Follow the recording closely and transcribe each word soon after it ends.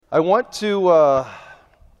I want to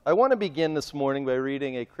begin this morning by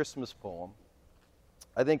reading a Christmas poem.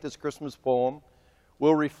 I think this Christmas poem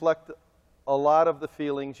will reflect a lot of the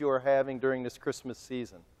feelings you are having during this Christmas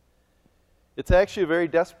season. It's actually a very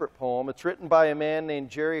desperate poem. It's written by a man named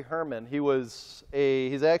Jerry Herman. He's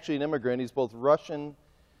actually an immigrant. He's both Russian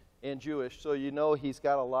and Jewish, so you know he's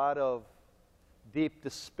got a lot of deep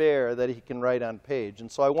despair that he can write on page.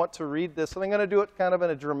 And so I want to read this, and I'm going to do it kind of in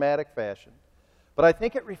a dramatic fashion. But I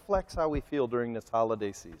think it reflects how we feel during this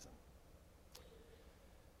holiday season.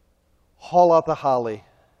 Haul out the holly.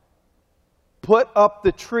 Put up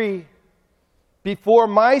the tree before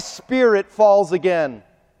my spirit falls again.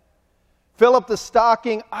 Fill up the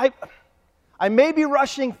stocking. I may be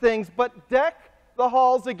rushing things, but deck the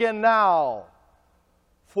halls again now.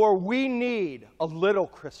 For we need a little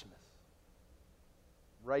Christmas.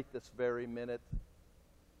 Right this very minute.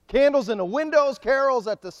 Candles in the windows, carols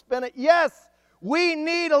at the spinet. Yes! We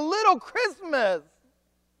need a little Christmas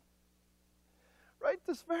right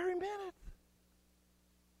this very minute.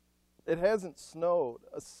 It hasn't snowed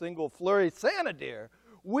a single flurry. Santa dear,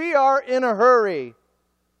 we are in a hurry.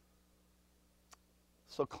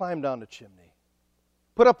 So climb down the chimney.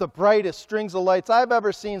 Put up the brightest strings of lights I've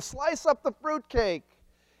ever seen. Slice up the fruitcake.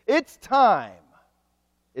 It's time.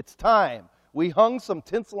 It's time. We hung some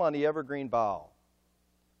tinsel on the evergreen bough.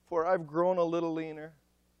 For I've grown a little leaner.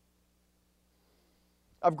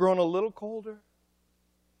 I've grown a little colder.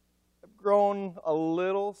 I've grown a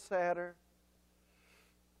little sadder.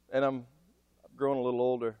 And I've grown a little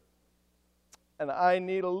older. And I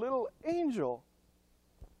need a little angel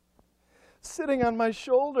sitting on my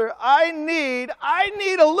shoulder. I need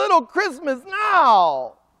a little Christmas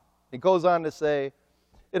now. He goes on to say,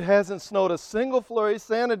 it hasn't snowed a single flurry.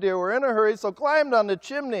 Santa dear, we're in a hurry, so climb down the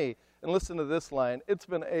chimney. And listen to this line. It's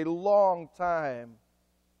been a long time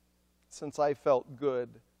since I felt good,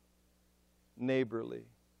 neighborly.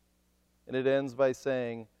 And it ends by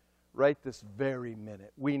saying, right this very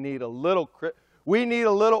minute, we need a little Christmas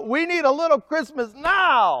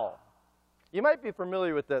now. You might be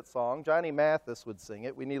familiar with that song. Johnny Mathis would sing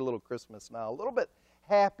it. We need a little Christmas now. A little bit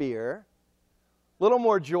happier, a little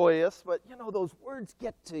more joyous, but you know, those words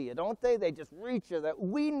get to you, don't they? They just reach you that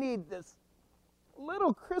we need this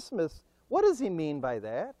little Christmas. What does he mean by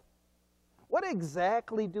that? What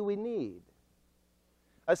exactly do we need?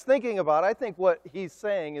 I was thinking about it. I think what he's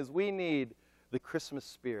saying is we need the Christmas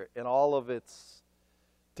spirit in all of its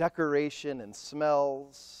decoration and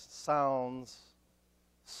smells, sounds,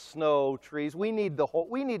 snow, trees. We need the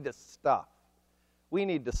stuff. We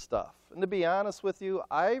need the stuff. And to be honest with you,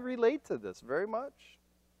 I relate to this very much.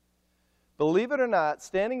 Believe it or not,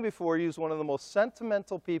 standing before you is one of the most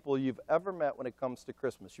sentimental people you've ever met when it comes to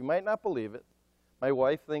Christmas. You might not believe it. My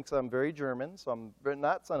wife thinks I'm very German, so I'm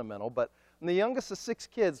not sentimental, but I'm the youngest of 6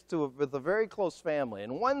 kids with a very close family.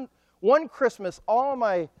 And one Christmas, all of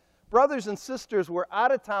my brothers and sisters were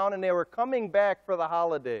out of town, and they were coming back for the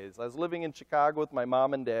holidays. I was living in Chicago with my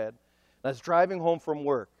mom and dad, and I was driving home from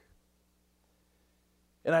work.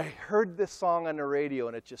 And I heard this song on the radio,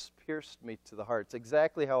 and it just pierced me to the heart. It's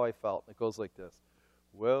exactly how I felt. It goes like this.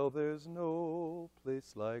 Well, there's no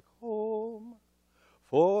place like home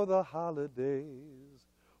for the holidays,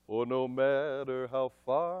 for no matter how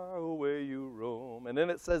far away you roam. And then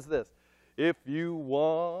it says this, if you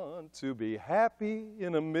want to be happy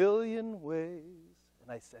in a million ways.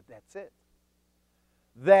 And I said, that's it.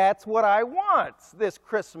 That's what I want this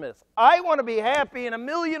Christmas. I want to be happy in a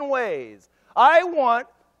million ways. I want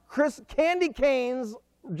candy canes,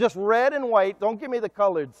 just red and white. Don't give me the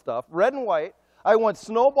colored stuff. Red and white. I want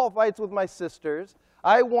snowball fights with my sisters.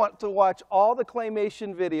 I want to watch all the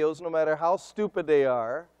claymation videos, no matter how stupid they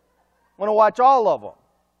are. I want to watch all of them.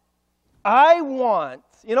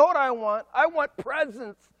 You know what I want? I want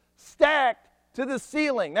presents stacked to the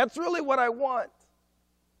ceiling. That's really what I want.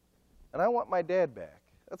 And I want my dad back.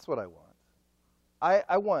 That's what I want.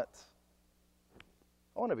 I want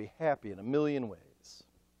to be happy in a million ways.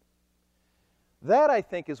 That, I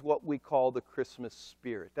think, is what we call the Christmas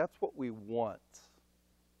spirit. That's what we want.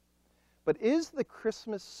 But is the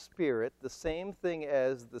Christmas spirit the same thing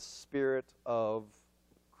as the spirit of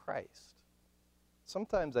Christ?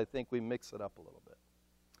 Sometimes I think we mix it up a little bit.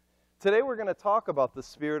 Today we're going to talk about the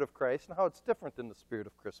spirit of Christ and how it's different than the spirit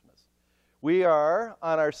of Christmas. We are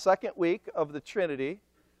on our second week of the Trinity.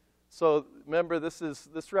 So remember, this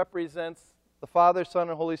represents the Father, Son,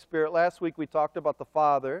 and Holy Spirit. Last week we talked about the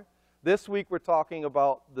Father. This week we're talking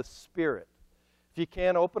about the Spirit. If you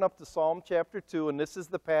can, open up to Psalm chapter 2, and this is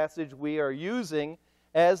the passage we are using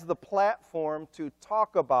as the platform to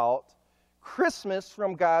talk about Christmas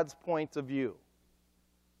from God's point of view.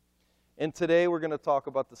 And today we're going to talk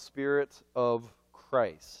about the Spirit of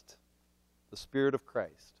Christ. The Spirit of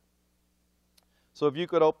Christ. So if you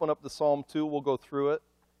could open up to Psalm 2, we'll go through it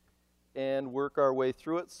and work our way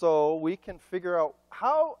through it so we can figure out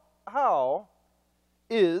how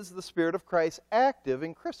is the Spirit of Christ active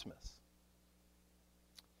in Christmas.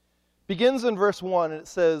 Begins in verse 1, and it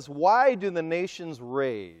says, "Why do the nations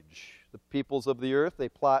rage? The peoples of the earth, they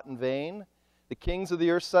plot in vain. The kings of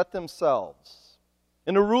the earth set themselves.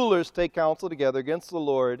 And the rulers take counsel together against the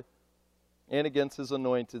Lord and against his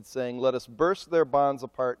anointed, saying, Let us burst their bonds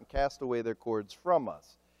apart and cast away their cords from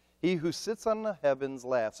us. He who sits on the heavens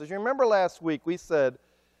laughs." As you remember last week, we said,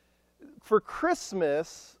 for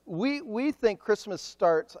Christmas, we think Christmas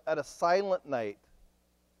starts at a silent night,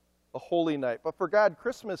 a holy night. But for God,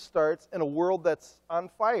 Christmas starts in a world that's on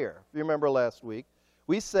fire. If you remember last week,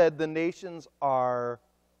 we said the nations are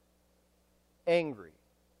angry.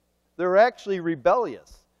 They're actually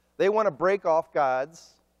rebellious. They want to break off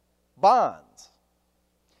God's bonds.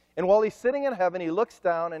 And while he's sitting in heaven, he looks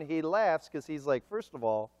down and he laughs because he's like, first of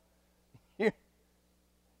all,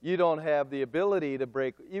 you don't have the ability to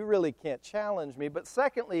break, you really can't challenge me. But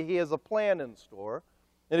secondly, he has a plan in store.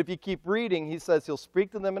 And if you keep reading, he says he'll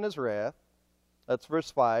speak to them in his wrath. That's verse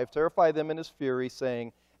 5. Terrify them in his fury,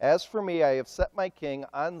 saying, As for me, I have set my king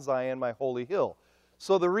on Zion, my holy hill.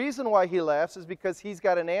 So the reason why he laughs is because he's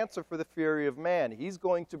got an answer for the fury of man. He's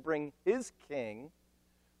going to bring his king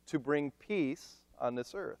to bring peace on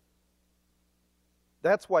this earth.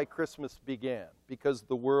 That's why Christmas began, because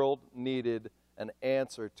the world needed an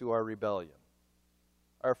answer to our rebellion,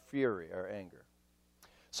 our fury, our anger.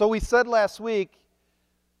 So we said last week,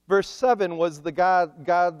 verse 7 was the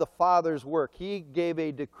God the Father's work. He gave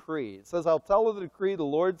a decree. It says, I'll tell of the decree, the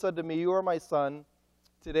Lord said to me, You are my son,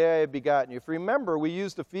 today I have begotten you. If you remember, we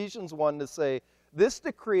used Ephesians 1 to say, this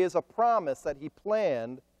decree is a promise that he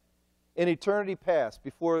planned in eternity past.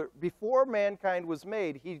 Before mankind was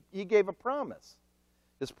made, he gave a promise.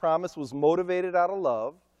 His promise was motivated out of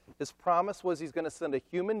love. His promise was he's going to send a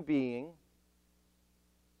human being,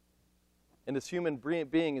 and this human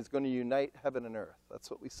being is going to unite heaven and earth.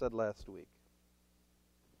 That's what we said last week.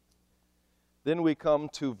 Then we come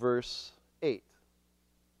to verse 8.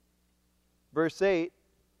 Verse 8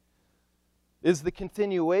 is the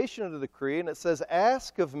continuation of the decree, and it says,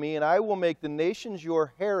 Ask of me, and I will make the nations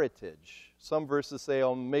your heritage. Some verses say,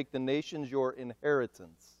 I'll make the nations your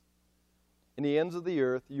inheritance, and the ends of the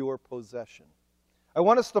earth your possession. I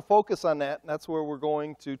want us to focus on that, and that's where we're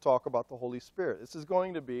going to talk about the Holy Spirit. This is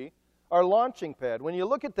going to be our launching pad. When you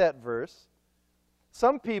look at that verse,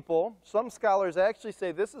 some scholars actually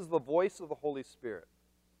say this is the voice of the Holy Spirit.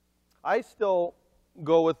 I still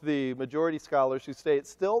go with the majority scholars who say it's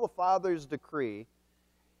still the Father's decree,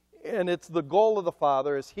 and it's the goal of the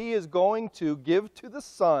Father as he is going to give to the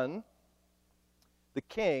Son, the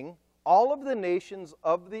King, all of the nations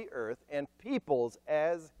of the earth and peoples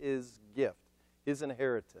as his gift, his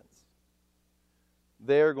inheritance.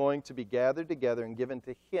 They are going to be gathered together and given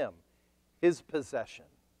to him, his possession.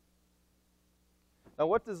 Now,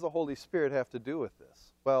 what does the Holy Spirit have to do with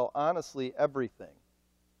this? Well, honestly, everything.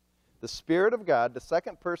 The Spirit of God, the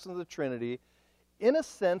second person of the Trinity, in a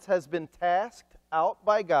sense has been tasked out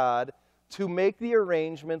by God to make the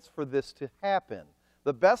arrangements for this to happen.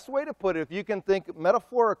 The best way to put it, if you can think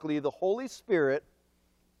metaphorically, the Holy Spirit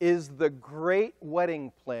is the great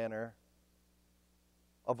wedding planner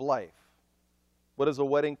of life. What does a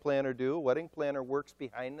wedding planner do? A wedding planner works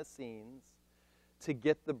behind the scenes to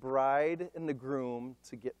get the bride and the groom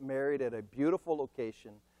to get married at a beautiful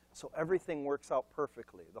location so everything works out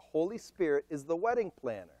perfectly. The Holy Spirit is the wedding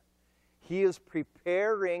planner. He is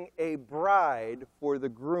preparing a bride for the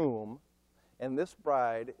groom, and this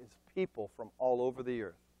bride is people from all over the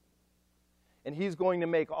earth. And he's going to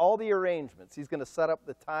make all the arrangements. He's going to set up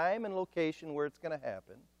the time and location where it's going to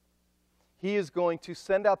happen. He is going to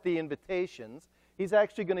send out the invitations. He's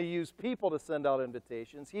actually going to use people to send out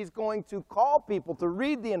invitations. He's going to call people to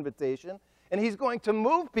read the invitation, and he's going to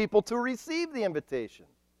move people to receive the invitation.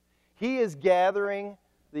 He is gathering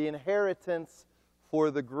the inheritance for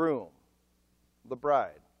the groom, the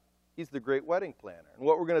bride. He's the great wedding planner. And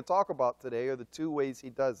what we're going to talk about today are the two ways he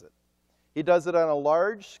does it. He does it on a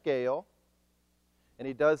large scale, and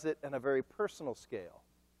he does it on a very personal scale.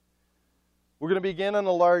 We're going to begin on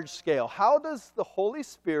a large scale. How does the Holy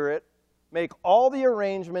Spirit make all the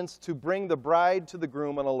arrangements to bring the bride to the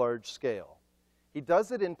groom on a large scale? He does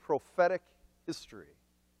it in prophetic history.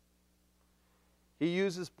 He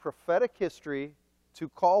uses prophetic history to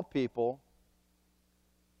call people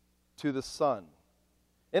to the Son.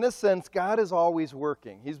 In a sense, God is always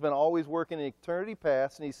working. He's been always working in eternity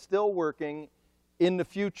past, and he's still working in the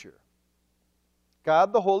future.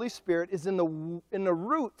 God the Holy Spirit is in the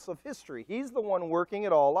roots of history. He's the one working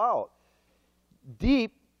it all out.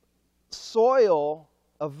 Deep soil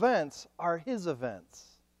events are his events.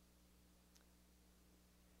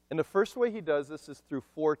 And the first way he does this is through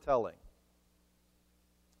foretelling.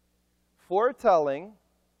 Foretelling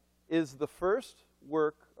is the first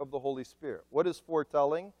work of the Holy Spirit. What is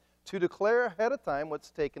foretelling? To declare ahead of time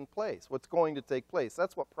what's taken place, what's going to take place.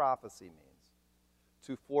 That's what prophecy means,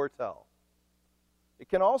 to foretell. It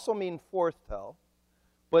can also mean foretell,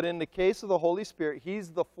 but in the case of the Holy Spirit,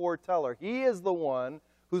 he's the foreteller. He is the one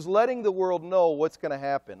who's letting the world know what's going to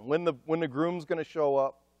happen, when the groom's going to show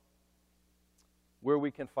up, where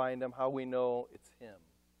we can find him, how we know it's him.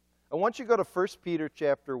 I want you to go to 1 Peter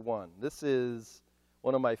chapter 1. This is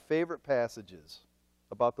one of my favorite passages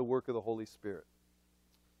about the work of the Holy Spirit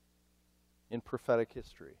in prophetic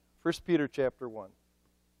history. 1 Peter chapter 1.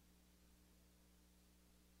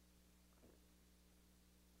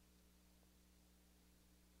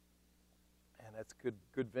 And that's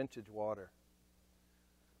good vintage water.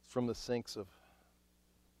 It's from the sinks of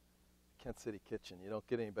Kent City Kitchen. You don't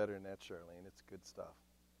get any better than that, Charlene. It's good stuff.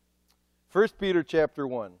 1 Peter chapter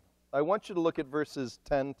 1. I want you to look at verses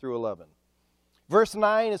 10 through 11. Verse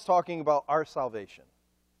 9 is talking about our salvation,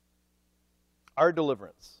 our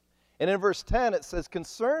deliverance. And in verse 10 it says,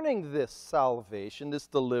 concerning this salvation, this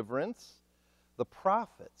deliverance, the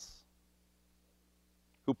prophets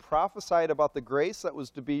who prophesied about the grace that was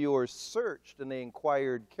to be yours searched, and they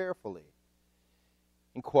inquired carefully,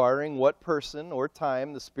 inquiring what person or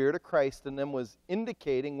time the Spirit of Christ in them was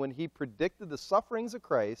indicating when he predicted the sufferings of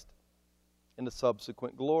Christ and the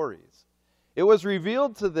subsequent glories. It was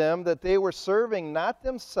revealed to them that they were serving not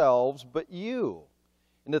themselves, but you,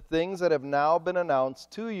 in the things that have now been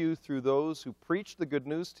announced to you through those who preach the good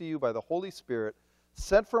news to you by the Holy Spirit,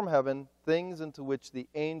 sent from heaven, things into which the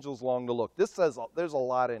angels long to look. This says there's a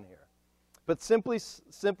lot in here. But simply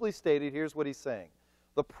stated, here's what he's saying.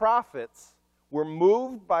 The prophets were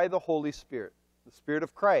moved by the Holy Spirit. The Spirit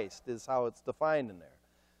of Christ is how it's defined in there.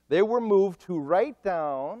 They were moved to write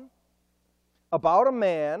down about a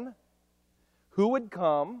man who would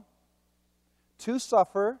come to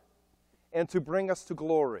suffer and to bring us to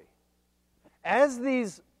glory. As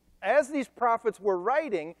these prophets were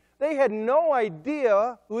writing, they had no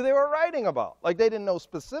idea who they were writing about. Like, they didn't know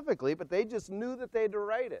specifically, but they just knew that they had to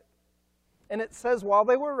write it. And it says while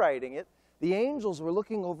they were writing it, the angels were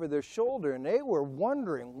looking over their shoulder and they were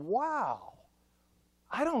wondering, wow,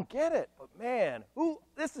 I don't get it, but man,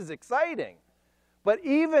 this is exciting. But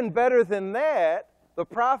even better than that, the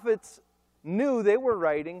prophets knew they were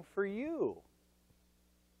writing for you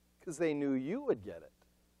because they knew you would get it.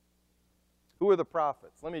 Who are the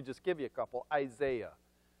prophets? Let me just give you a couple. Isaiah.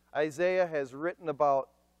 Isaiah has written about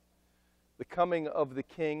the coming of the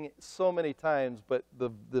king so many times, but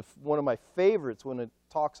one of my favorites when it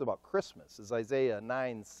talks about Christmas is Isaiah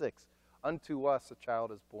 9:6. Unto us a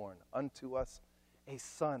child is born, unto us a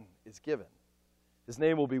son is given. His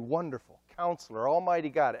name will be Wonderful, Counselor, Almighty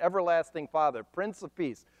God, Everlasting Father, Prince of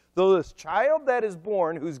Peace. Though this child that is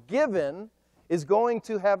born, who's given, is going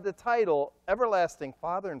to have the title Everlasting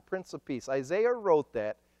Father and Prince of Peace. Isaiah wrote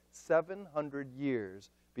that 700 years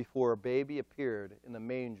before a baby appeared in the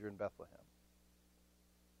manger in Bethlehem.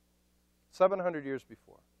 700 years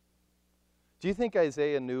before. Do you think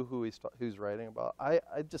Isaiah knew who he's writing about? I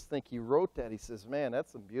just think he wrote that. He says, man,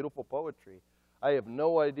 that's some beautiful poetry. I have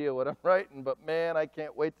no idea what I'm writing, but man, I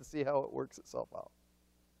can't wait to see how it works itself out.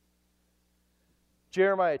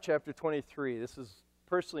 Jeremiah chapter 23. This is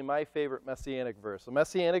personally my favorite messianic verse. A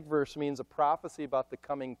messianic verse means a prophecy about the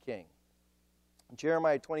coming king.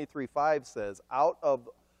 Jeremiah 23:5 says, out of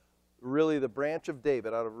really the branch of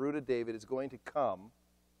David, out of root of David, is going to come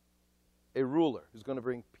a ruler who's going to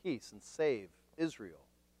bring peace and save Israel.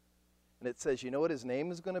 And it says, you know what his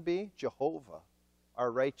name is going to be? Jehovah,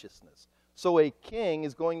 our righteousness. So a king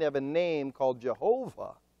is going to have a name called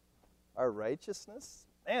Jehovah, our righteousness?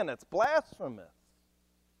 Man, that's blasphemous.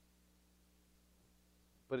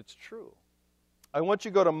 But it's true. I want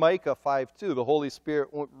you to go to Micah 5:2. The Holy Spirit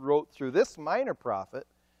wrote through this minor prophet.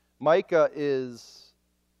 Micah is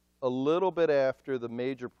a little bit after the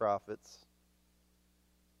major prophets.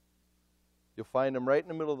 You'll find him right in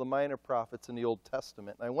the middle of the minor prophets in the Old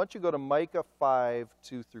Testament. And I want you to go to Micah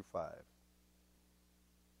 5:2 through 5.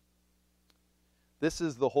 This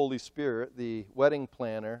is the Holy Spirit, the wedding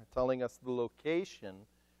planner, telling us the location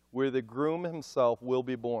where the groom himself will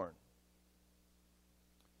be born.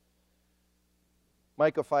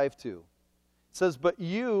 Micah 5:2. It says, but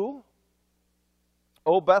you,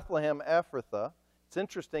 O Bethlehem Ephrathah. It's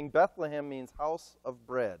interesting, Bethlehem means house of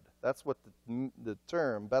bread. That's what the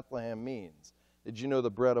term Bethlehem means. Did you know the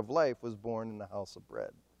bread of life was born in the house of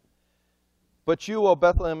bread? But you, O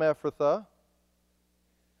Bethlehem Ephrathah,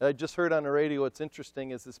 I just heard on the radio, what's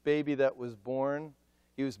interesting is this baby that was born,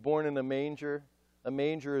 he was born in a manger. A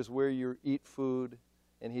manger is where you eat food,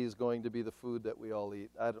 and he's going to be the food that we all eat.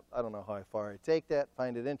 I don't know how far I take that,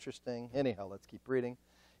 find it interesting. Anyhow, let's keep reading.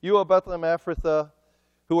 You, O Bethlehem Ephrathah,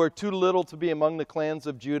 who are too little to be among the clans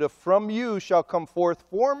of Judah, from you shall come forth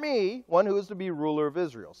for me one who is to be ruler of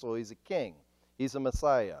Israel. So he's a king. He's a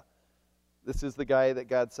Messiah. This is the guy that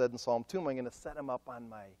God said in Psalm 2, I'm going to set him up on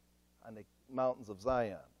the mountains of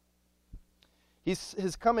Zion.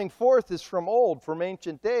 His coming forth is from old, from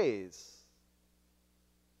ancient days.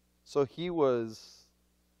 So he was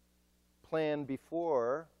planned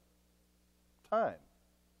before time.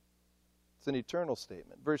 It's an eternal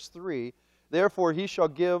statement. Verse 3, therefore he shall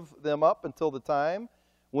give them up until the time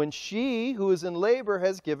when she who is in labor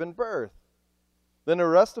has given birth. Then the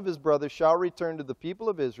rest of his brothers shall return to the people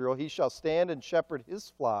of Israel. He shall stand and shepherd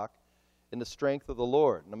his flock in the strength of the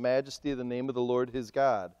Lord, in the majesty of the name of the Lord his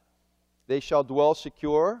God. They shall dwell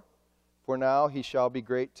secure, for now he shall be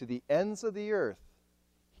great to the ends of the earth.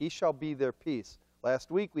 He shall be their peace.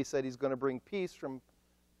 Last week we said he's going to bring peace from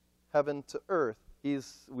heaven to earth.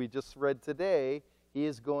 We just read today, he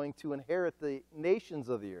is going to inherit the nations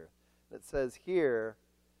of the earth. It says here,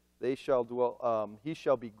 they shall dwell. He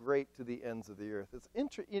shall be great to the ends of the earth.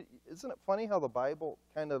 Isn't it funny how the Bible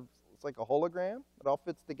it's like a hologram? It all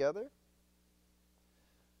fits together.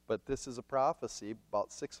 But this is a prophecy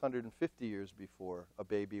about 650 years before a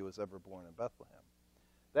baby was ever born in Bethlehem.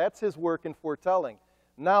 That's his work in foretelling.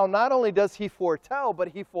 Now, not only does he foretell, but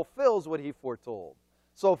he fulfills what he foretold.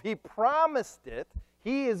 So if he promised it,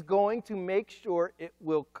 he is going to make sure it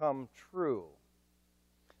will come true.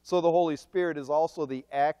 So the Holy Spirit is also the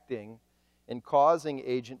acting and causing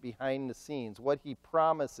agent behind the scenes. What he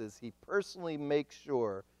promises, he personally makes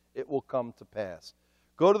sure it will come to pass.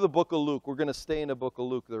 Go to the book of Luke. We're going to stay in the book of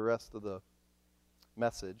Luke the rest of the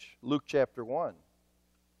message. Luke chapter 1.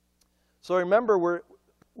 So remember,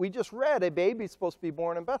 we just read a baby's supposed to be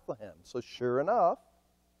born in Bethlehem. So sure enough,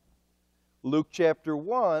 Luke chapter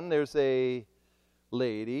 1, there's a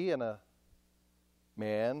lady and a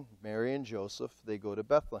man, Mary and Joseph. They go to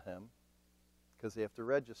Bethlehem because they have to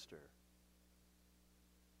register.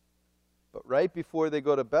 But right before they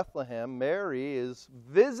go to Bethlehem, Mary is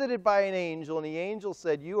visited by an angel, and the angel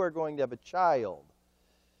said, you are going to have a child,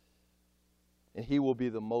 and he will be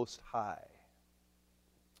the Most High.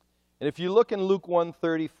 And if you look in Luke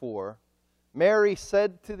 1:34, Mary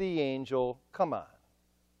said to the angel, come on.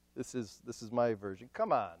 This is my version.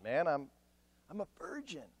 Come on, man, I'm a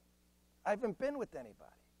virgin. I haven't been with anybody.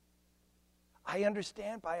 I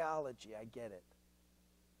understand biology. I get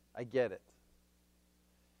it.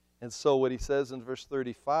 And so what he says in verse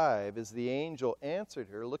 35 is the angel answered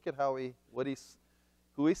her. Look at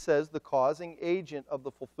who he says the causing agent of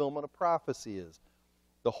the fulfillment of prophecy is.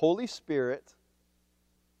 The Holy Spirit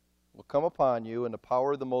will come upon you, and the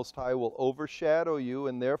power of the Most High will overshadow you,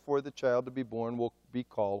 and therefore the child to be born will be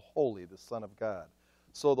called Holy, the Son of God.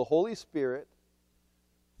 So the Holy Spirit,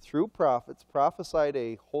 through prophets, prophesied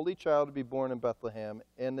a holy child to be born in Bethlehem,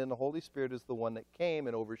 and then the Holy Spirit is the one that came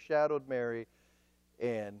and overshadowed Mary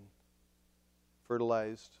and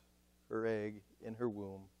fertilized her egg in her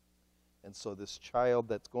womb. And so this child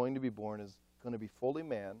that's going to be born is going to be fully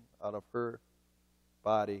man out of her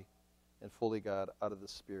body and fully God out of the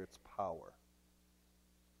Spirit's power.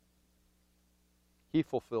 He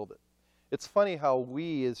fulfilled it. It's funny how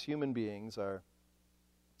we as human beings are,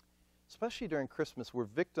 especially during Christmas, we're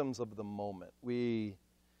victims of the moment. We're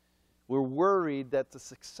worried that the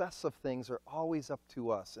success of things are always up to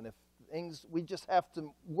us. And if we just have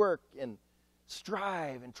to work and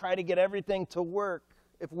strive and try to get everything to work.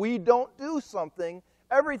 If we don't do something,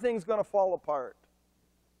 everything's going to fall apart.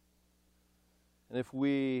 And if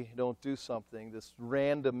we don't do something, this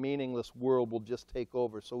random, meaningless world will just take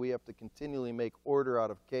over. So we have to continually make order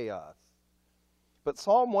out of chaos. But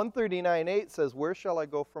Psalm 139:8 says, where shall I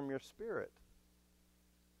go from your spirit?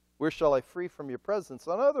 Where shall I flee from your presence?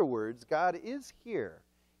 In other words, God is here.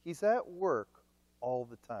 He's at work all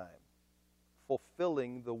the time,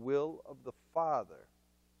 fulfilling the will of the Father.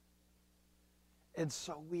 And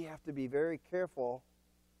so we have to be very careful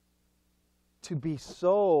to be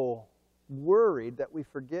so worried that we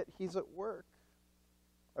forget he's at work.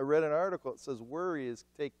 I read an article that says worry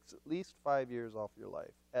takes at least 5 years off your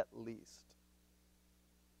life, at least.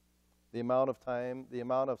 The amount of time, the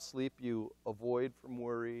amount of sleep you avoid from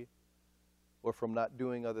worry or from not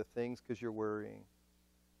doing other things because you're worrying.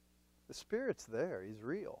 The Spirit's there. He's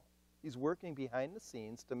real. He's working behind the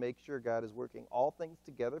scenes to make sure God is working all things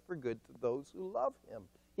together for good to those who love him.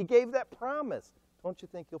 He gave that promise. Don't you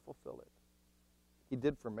think he'll fulfill it? He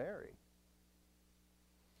did for Mary.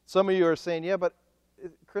 Some of you are saying, yeah, but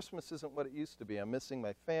Christmas isn't what it used to be. I'm missing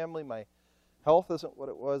my family. My health isn't what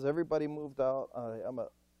it was. Everybody moved out.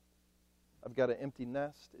 I've got an empty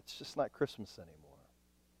nest. It's just not Christmas anymore.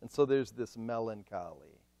 And so there's this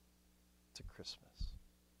melancholy to Christmas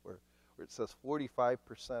where it says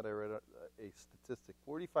 45%, I read a statistic,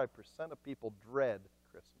 45% of people dread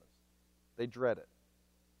Christmas. They dread it.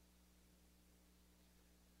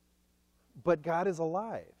 But God is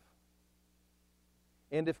alive.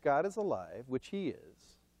 And if God is alive, which he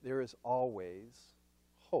is, there is always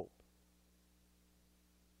hope.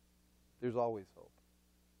 There's always hope.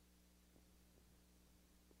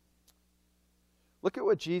 Look at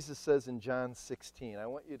what Jesus says in John 16. I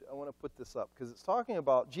want to put this up because it's talking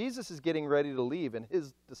about Jesus is getting ready to leave and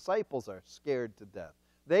his disciples are scared to death.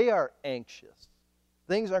 They are anxious.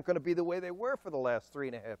 Things aren't going to be the way they were for the last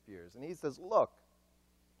 3.5 years. And he says, look,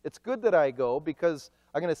 it's good that I go because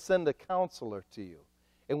I'm going to send a counselor to you.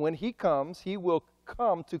 And when he comes, he will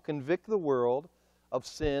come to convict the world of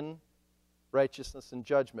sin, righteousness, and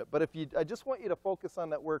judgment. But I just want you to focus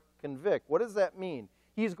on that word convict. What does that mean?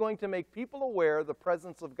 He's going to make people aware of the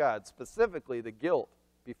presence of God, specifically the guilt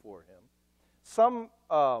before him. Some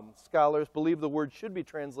scholars believe the word should be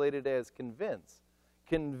translated as convince.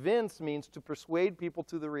 Convince means to persuade people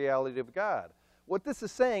to the reality of God. What this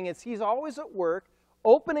is saying is he's always at work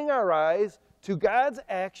opening our eyes to God's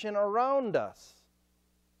action around us.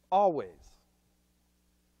 Always.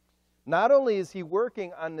 Not only is he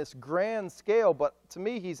working on this grand scale, but to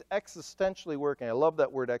me he's existentially working. I love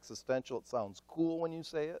that word existential. It sounds cool when you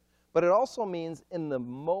say it. But it also means in the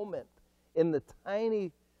moment, in the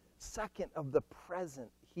tiny second of the present,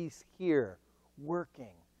 he's here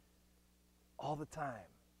working all the time.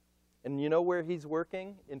 And you know where he's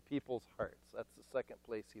working? In people's hearts. That's the second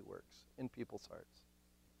place he works, in people's hearts,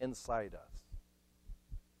 inside us.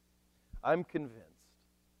 I'm convinced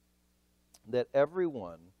that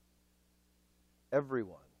everyone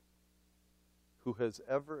who has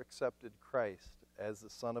ever accepted Christ as the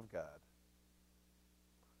Son of God,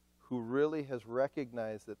 who really has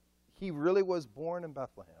recognized that he really was born in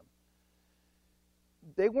Bethlehem,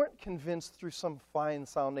 they weren't convinced through some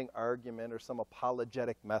fine-sounding argument or some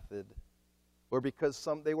apologetic method or because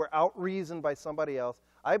they were out-reasoned by somebody else.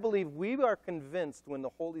 I believe we are convinced when the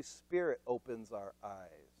Holy Spirit opens our eyes.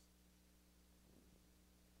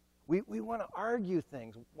 We want to argue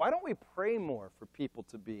things. Why don't we pray more for people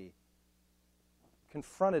to be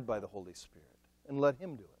confronted by the Holy Spirit and let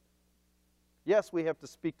him do it? Yes, we have to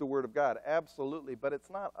speak the word of God, absolutely, but it's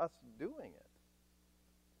not us doing it.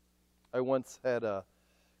 I once had a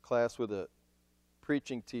class with a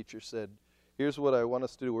preaching teacher said, here's what I want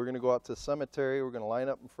us to do. We're going to go out to the cemetery. We're going to line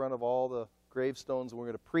up in front of all the gravestones, and we're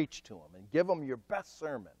going to preach to them and give them your best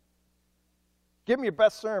sermon. Give them your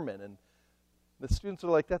best sermon. And the students are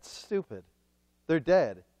like, that's stupid. They're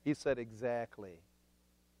dead. He said, exactly.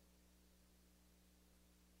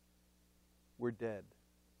 We're dead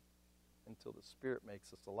until the Spirit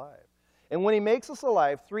makes us alive. And when he makes us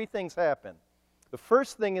alive, 3 things happen. The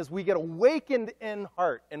first thing is we get awakened in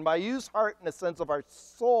heart. And by use heart in the sense of our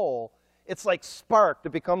soul, it's like sparked.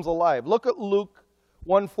 It becomes alive. Look at Luke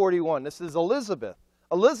 1:41. This is Elizabeth.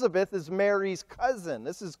 Elizabeth is Mary's cousin.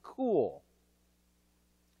 This is cool.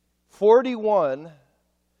 41,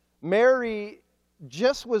 Mary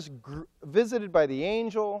just was visited by the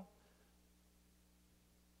angel.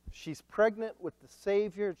 She's pregnant with the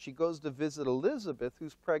Savior. She goes to visit Elizabeth,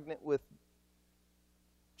 who's pregnant with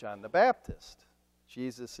John the Baptist,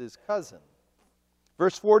 Jesus' cousin.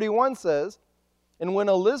 Verse 41 says, and when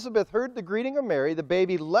Elizabeth heard the greeting of Mary, the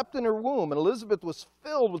baby leapt in her womb, and Elizabeth was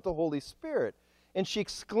filled with the Holy Spirit. And she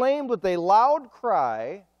exclaimed with a loud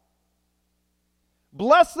cry,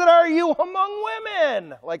 blessed are you among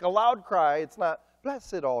women. Like a loud cry. It's not,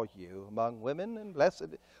 blessed are you among women and blessed.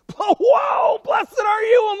 Whoa, blessed are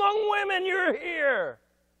you among women. You're here.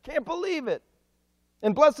 Can't believe it.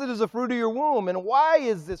 And blessed is the fruit of your womb. And why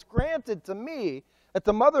is this granted to me that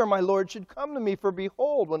the mother of my Lord should come to me? For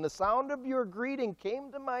behold, when the sound of your greeting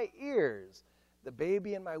came to my ears, the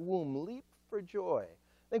baby in my womb leaped for joy.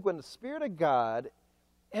 I think when the Spirit of God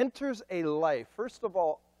enters a life, first of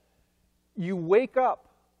all, you wake up,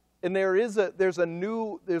 and there's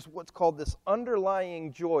what's called this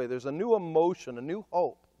underlying joy. There's a new emotion, a new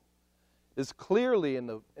hope. Is clearly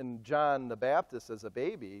in John the Baptist as a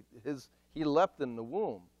baby, he leapt in the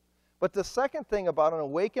womb. But the second thing about an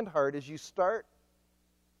awakened heart is you start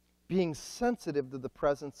being sensitive to the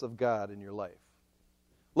presence of God in your life.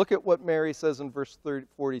 Look at what Mary says in verse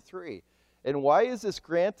 43. And why is this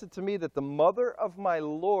granted to me that the mother of my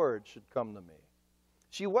Lord should come to me?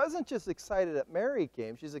 She wasn't just excited that Mary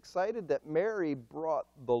came. She's excited that Mary brought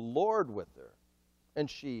the Lord with her. And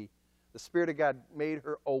the Spirit of God made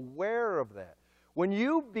her aware of that. When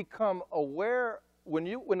you become aware, when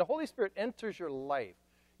the Holy Spirit enters your life,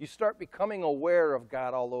 you start becoming aware of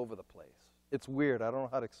God all over the place. It's weird. I don't know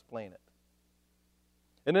how to explain it.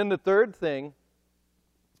 And then the third thing,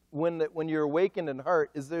 when you're awakened in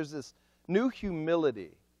heart, is there's this new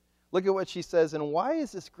humility. Look at what she says, and why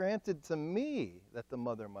is this granted to me that the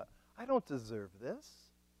mother might? I don't deserve this.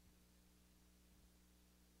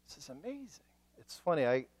 This is amazing. It's funny.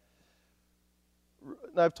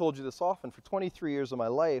 I've told you this often. For 23 years of my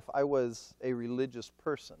life, I was a religious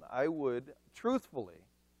person. I would, truthfully,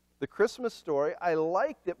 the Christmas story, I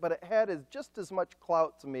liked it, but it had just as much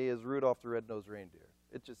clout to me as Rudolph the Red-Nosed Reindeer.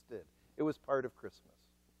 It just did. It was part of Christmas.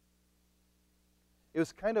 It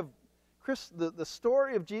was kind of the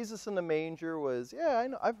story of Jesus in the manger was, yeah, I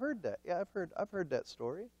know, I've heard that. Yeah, I've heard that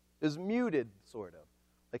story. It was muted, sort of.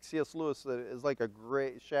 Like C.S. Lewis is like a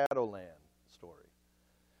great Shadowland story.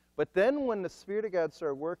 But then when the Spirit of God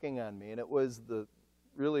started working on me, and it was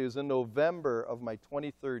in November of my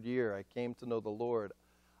 23rd year, I came to know the Lord.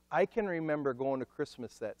 I can remember going to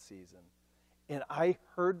Christmas that season, and I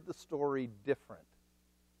heard the story different.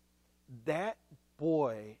 That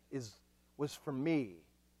boy was for me.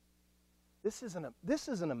 This is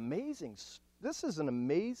an amazing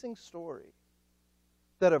story.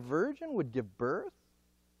 That a virgin would give birth?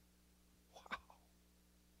 Wow.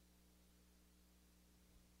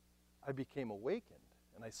 I became awakened,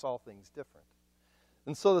 and I saw things different.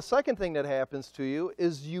 And so the second thing that happens to you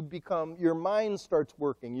is your mind starts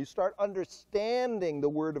working. You start understanding the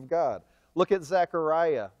Word of God. Look at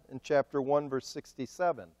Zechariah in chapter 1, verse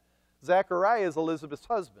 67. Zechariah is Elizabeth's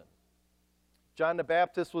husband. John the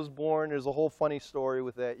Baptist was born. There's a whole funny story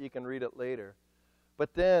with that. You can read it later.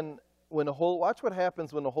 But then, watch what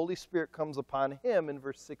happens when the Holy Spirit comes upon him in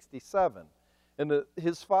verse 67. And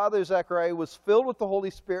his father, Zechariah, was filled with the Holy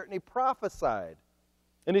Spirit, and he prophesied.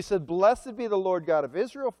 And he said, "Blessed be the Lord God of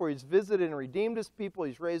Israel, for he's visited and redeemed his people.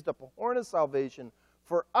 He's raised up a horn of salvation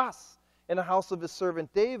for us in the house of his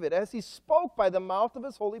servant David, as he spoke by the mouth of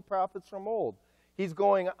his holy prophets from old." He's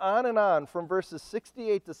going on and on from verses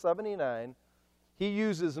 68 to 79. He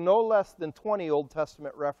uses no less than 20 Old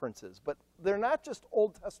Testament references. But they're not just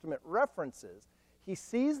Old Testament references. He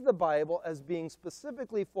sees the Bible as being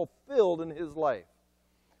specifically fulfilled in his life.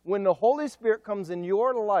 When the Holy Spirit comes in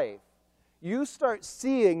your life, you start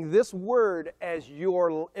seeing this word as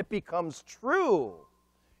it becomes true.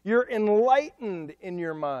 You're enlightened in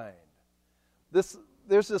your mind. There's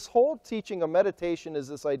this whole teaching of meditation is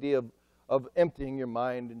this idea of emptying your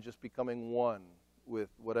mind and just becoming one with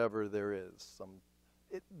whatever there is.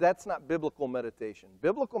 That's not biblical meditation.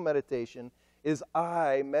 Biblical meditation is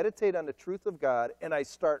I meditate on the truth of God and I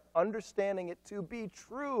start understanding it to be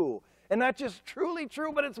true. And not just truly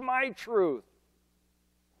true, but it's my truth.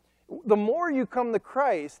 The more you come to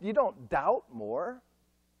Christ, you don't doubt more.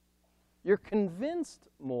 You're convinced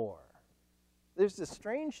more. There's this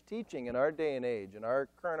strange teaching in our day and age, in our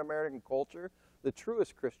current American culture, the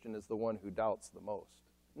truest Christian is the one who doubts the most.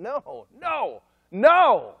 No.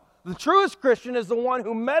 The truest Christian is the one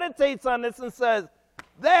who meditates on this and says,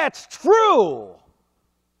 that's true.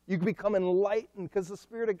 You become enlightened because the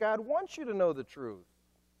Spirit of God wants you to know the truth.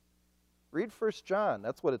 Read 1 John.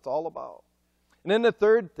 That's what it's all about. And then the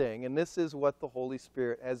third thing, and this is what the Holy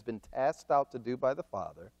Spirit has been tasked out to do by the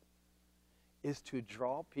Father, is to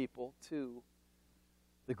draw people to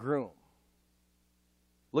the groom.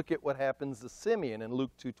 Look at what happens to Simeon in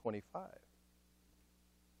Luke 2:25.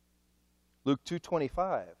 Luke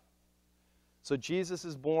 2:25. So Jesus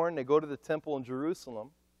is born. They go to the temple in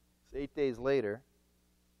Jerusalem. It's 8 days later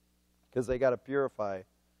because they got to purify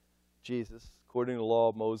Jesus according to the law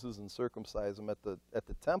of Moses and circumcise him at the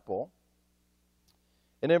temple.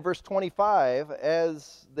 And in verse 25,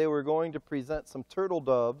 as they were going to present some turtle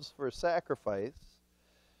doves for a sacrifice,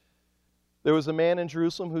 there was a man in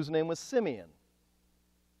Jerusalem whose name was Simeon.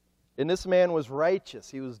 And this man was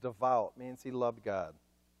righteous. He was devout. Means he loved God.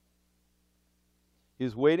 He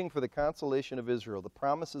was waiting for the consolation of Israel, the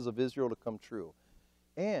promises of Israel to come true.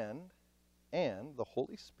 And the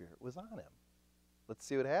Holy Spirit was on him. Let's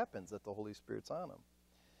see what happens that the Holy Spirit's on him.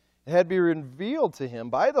 It had been revealed to him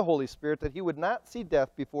by the Holy Spirit that he would not see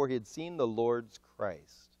death before he had seen the Lord's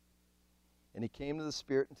Christ. And he came to the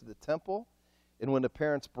Spirit into the temple. And when the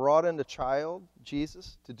parents brought in the child,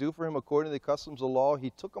 Jesus, to do for him according to the customs of the law, he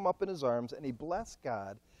took him up in his arms and he blessed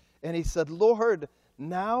God. And he said, "Lord,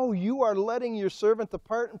 Now you are letting your servant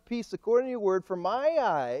depart in peace according to your word, for my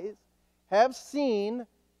eyes have seen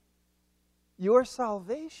your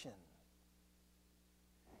salvation.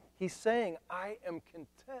 He's saying, I am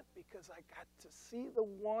content because I got to see the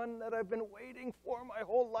one that I've been waiting for my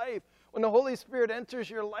whole life. When the Holy Spirit enters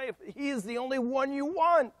your life, He is the only one you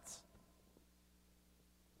want.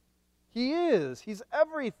 He is. He's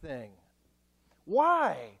everything.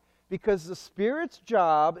 Why? Because the Spirit's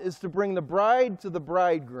job is to bring the bride to the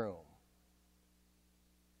bridegroom.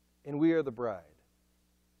 And we are the bride.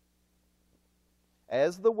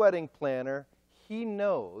 As the wedding planner, He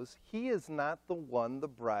knows He is not the one the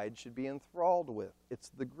bride should be enthralled with. It's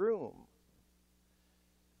the groom.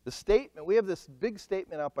 The statement, we have this big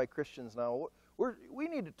statement out by Christians now. We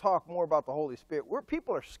need to talk more about the Holy Spirit.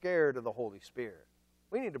 People are scared of the Holy Spirit.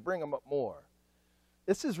 We need to bring them up more.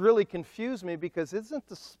 This has really confused me because isn't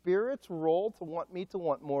the Spirit's role to want me to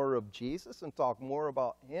want more of Jesus and talk more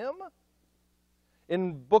about Him?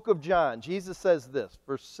 In book of John, Jesus says this,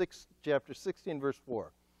 chapter 16, verse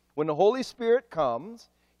 4. When the Holy Spirit comes,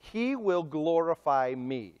 He will glorify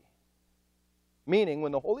me. Meaning,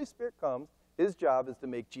 when the Holy Spirit comes, His job is to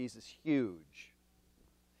make Jesus huge.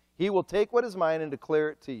 He will take what is mine and declare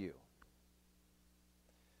it to you.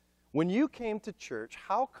 When you came to church,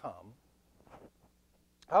 how come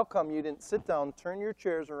you didn't sit down, turn your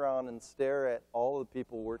chairs around, and stare at all the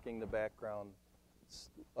people working the background,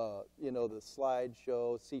 the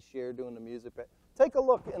slideshow, see Cher doing the music? Take a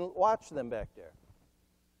look and watch them back there.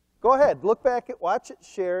 Go ahead, watch it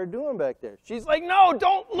Cher doing back there. She's like, no,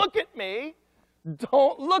 don't look at me.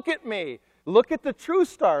 Don't look at me. Look at the true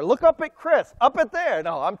star. Look up at Chris, up at there.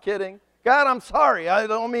 No, I'm kidding. God, I'm sorry. I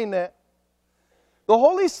don't mean that. The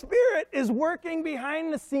Holy Spirit is working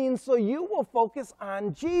behind the scenes so you will focus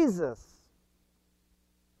on Jesus.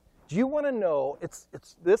 Do you want to know,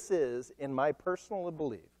 this is, in my personal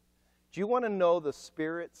belief, do you want to know the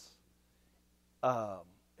Spirit's,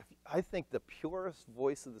 I think the purest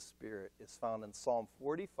voice of the Spirit is found in Psalm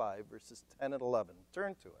 45, verses 10 and 11.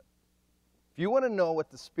 Turn to it. If you want to know what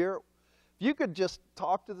the Spirit, if you could just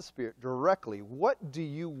talk to the Spirit directly, what do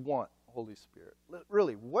you want, Holy Spirit?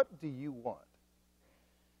 Really, what do you want?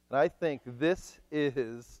 And I think this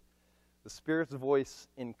is the Spirit's voice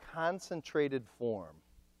in concentrated form.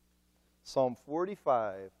 Psalm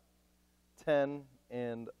 45, 10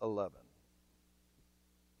 and 11.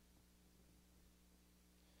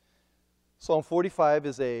 Psalm 45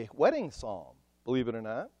 is a wedding psalm, believe it or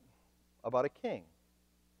not, about a king.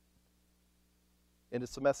 And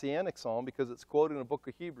it's a messianic psalm because it's quoted in the book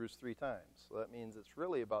of Hebrews 3 times. So that means it's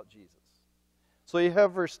really about Jesus. So you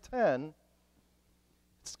have verse 10.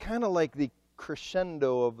 It's kind of like the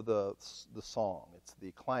crescendo of the song. It's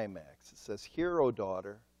the climax. It says, "Hear, O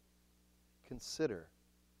daughter, consider."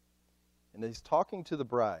 And he's talking to the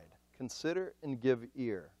bride. Consider and give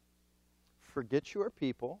ear. Forget your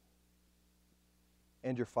people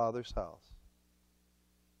and your father's house.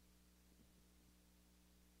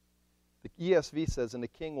 The ESV says, and the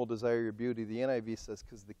king will desire your beauty. The NIV says,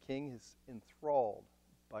 because the king is enthralled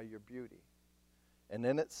by your beauty. And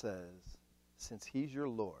then it says, since he's your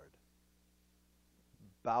Lord,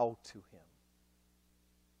 bow to him.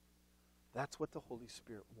 That's what the Holy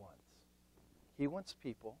Spirit wants. He wants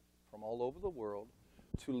people from all over the world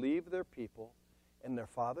to leave their people and their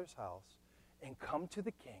father's house and come to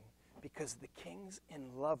the king because the king's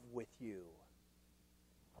in love with you.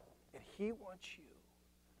 And he wants you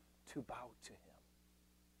to bow to him,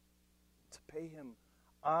 to pay him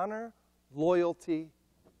honor, loyalty,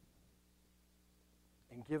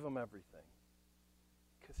 and give him everything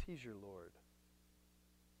because he's your Lord.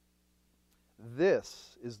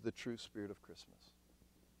 This is the true spirit of Christmas.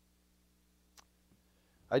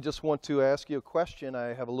 I just want to ask you a question.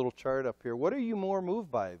 I have a little chart up here. What are you more moved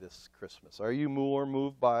by this Christmas? Are you more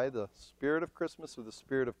moved by the spirit of Christmas or the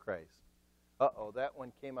spirit of Christ? Uh-oh, that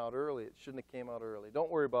one came out early. It shouldn't have came out early.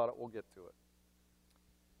 Don't worry about it. We'll get to it.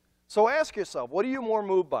 So ask yourself, what are you more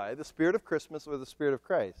moved by, the spirit of Christmas or the spirit of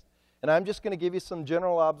Christ? And I'm just going to give you some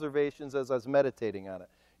general observations as I was meditating on it.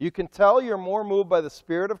 You can tell you're more moved by the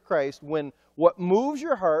spirit of Christ when what moves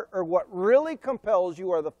your heart or what really compels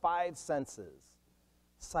you are the five senses.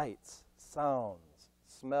 Sights, sounds,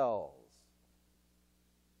 smells,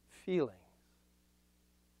 feelings,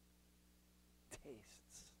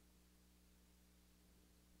 tastes.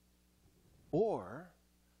 Or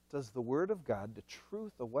does the Word of God, the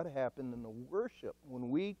truth of what happened in the worship,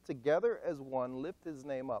 when we together as one lift His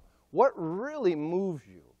name up, what really moves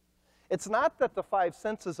you? It's not that the five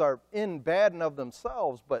senses are in bad and of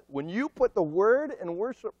themselves, but when you put the Word and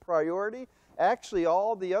worship priority, actually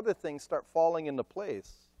all the other things start falling into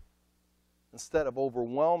place. instead of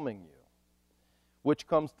overwhelming you. Which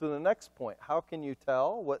comes to the next point. How can you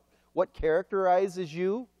tell what characterizes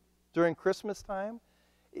you during Christmas time?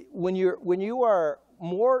 When you are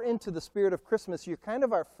more into the spirit of Christmas, you kind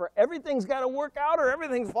of are, everything's got to work out or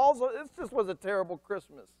everything falls. This just was a terrible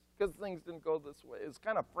Christmas because things didn't go this way. It's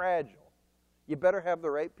kind of fragile. You better have the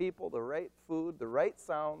right people, the right food, the right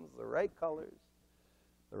sounds, the right colors,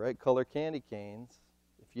 the right color candy canes.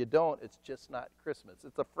 If you don't, it's just not Christmas.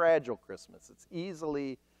 It's a fragile Christmas.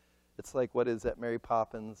 It's like, what is that Mary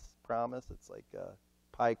Poppins promise? It's like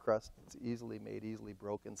pie crust. It's easily made, easily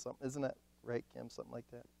broken. Isn't that right, Kim? Something like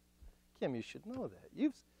that. Kim, you should know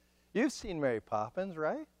that. You've seen Mary Poppins,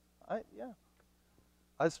 right? Yeah.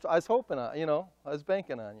 I was hoping on, I was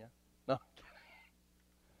banking on you. No.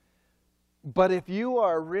 But if you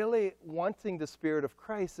are really wanting the Spirit of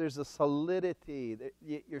Christ, there's a solidity.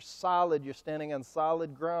 You're solid. You're standing on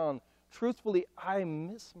solid ground. Truthfully, I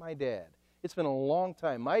miss my dad. It's been a long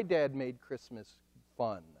time. My dad made Christmas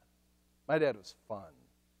fun. My dad was fun.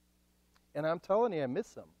 And I'm telling you, I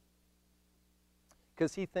miss him.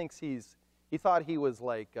 Because he thought he was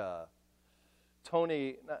like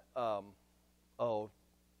Tony, not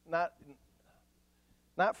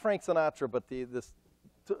Frank Sinatra, but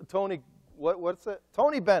Tony, what's it?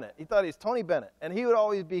 Tony Bennett. He thought he's Tony Bennett. And he would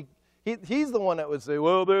always be, he's the one that would say,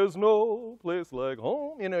 well, there's no place like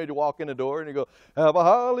home. You'd walk in the door and you go, have a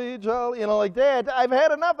holly jolly, like, Dad, I've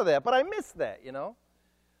had enough of that. But I miss that,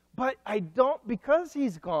 But I don't, because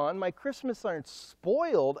he's gone, my Christmas aren't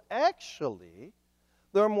spoiled. Actually,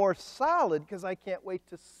 they're more solid because I can't wait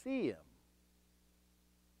to see him.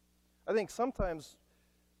 I think sometimes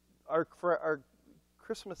our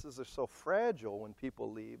Christmases are so fragile when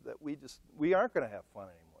people leave that we aren't going to have fun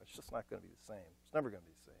anymore. It's just not going to be the same. It's never going to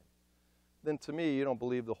be the same. Then to me, you don't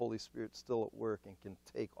believe the Holy Spirit's still at work and can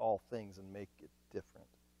take all things and make it different.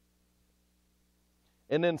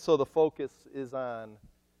 And then so the focus is on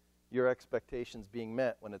your expectations being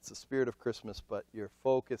met when it's the spirit of Christmas, but your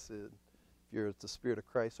focus is, if you're the Spirit of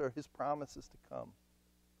Christ, are His promises to come.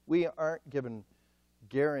 We aren't given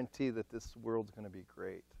guarantee that this world's going to be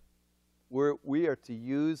great. We are to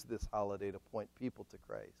use this holiday to point people to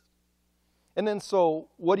Christ. And then so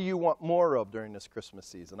what do you want more of during this Christmas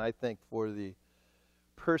season? I think for the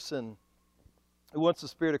person who wants the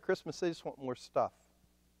spirit of Christmas, they just want more stuff,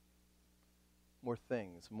 more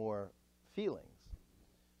things, more feelings.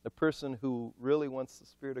 The person who really wants the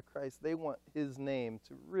Spirit of Christ, they want His name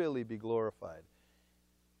to really be glorified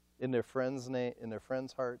in their friends'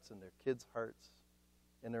 hearts, in their kids' hearts,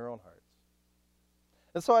 in their own hearts.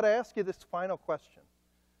 And so I'd ask you this final question.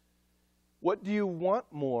 What do you want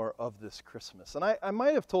more of this Christmas? And I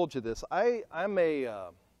might have told you this. I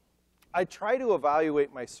try to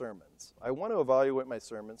evaluate my sermons. I want to evaluate my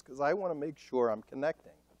sermons because I want to make sure I'm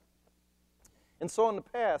connecting. And so in the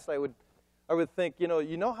past, I would think, you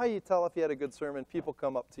know how you tell if you had a good sermon? People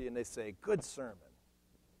come up to you and they say, good sermon,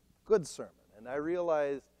 good sermon. And I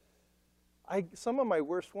realized some of my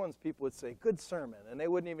worst ones, people would say, good sermon, and they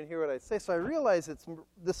wouldn't even hear what I'd say. So I realized it's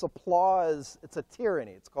this applause, it's a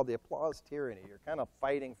tyranny. It's called the applause tyranny. You're kind of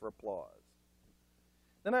fighting for applause.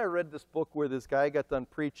 Then I read this book where this guy got done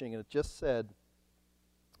preaching, and it just said,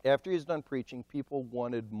 after he's done preaching, people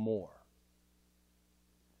wanted more.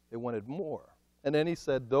 They wanted more. And then he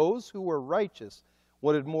said, those who were righteous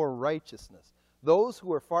wanted more righteousness. Those who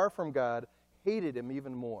were far from God hated Him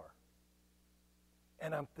even more.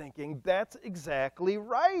 And I'm thinking, that's exactly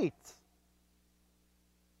right.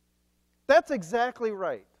 That's exactly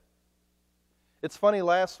right. It's funny,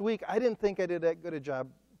 last week, I didn't think I did that good a job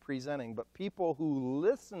presenting, but people who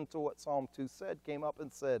listened to what Psalm 2 said came up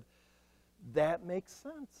and said, that makes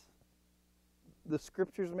sense. The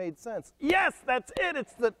scriptures made sense. Yes, that's it.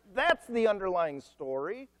 That's the underlying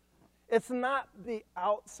story. It's not the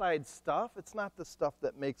outside stuff. It's not the stuff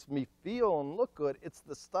that makes me feel and look good. It's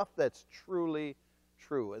the stuff that's truly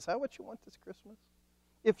true. Is that what you want this Christmas?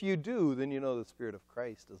 If you do, then you know the Spirit of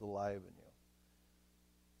Christ is alive in you.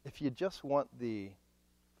 If you just want the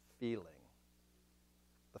feeling,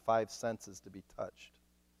 the five senses to be touched,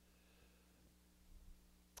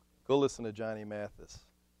 go listen to Johnny Mathis.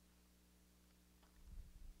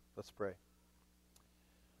 Let's pray.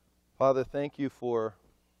 Father, thank you for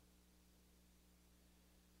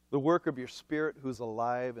the work of your Spirit who's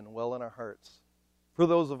alive and well in our hearts. For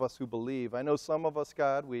those of us who believe, I know some of us,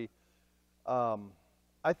 God,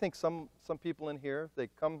 I think some people in here, they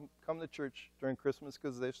come to church during Christmas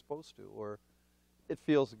because they're supposed to, or it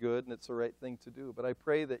feels good and it's the right thing to do. But I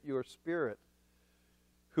pray that your Spirit,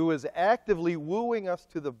 who is actively wooing us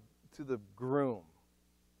to the groom,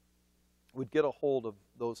 would get a hold of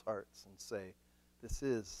those hearts and say, This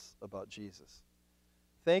is about Jesus.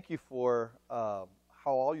 Thank you for how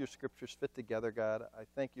all your scriptures fit together, God. I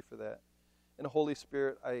thank you for that. And Holy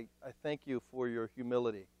Spirit, I thank you for your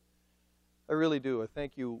humility. I really do. I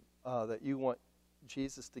thank you that you want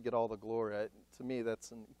Jesus to get all the glory. To me,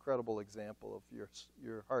 that's an incredible example of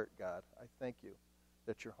your heart, God. I thank you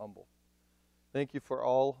that you're humble. Thank you for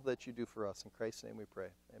all that you do for us. In Christ's name we pray.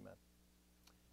 Amen.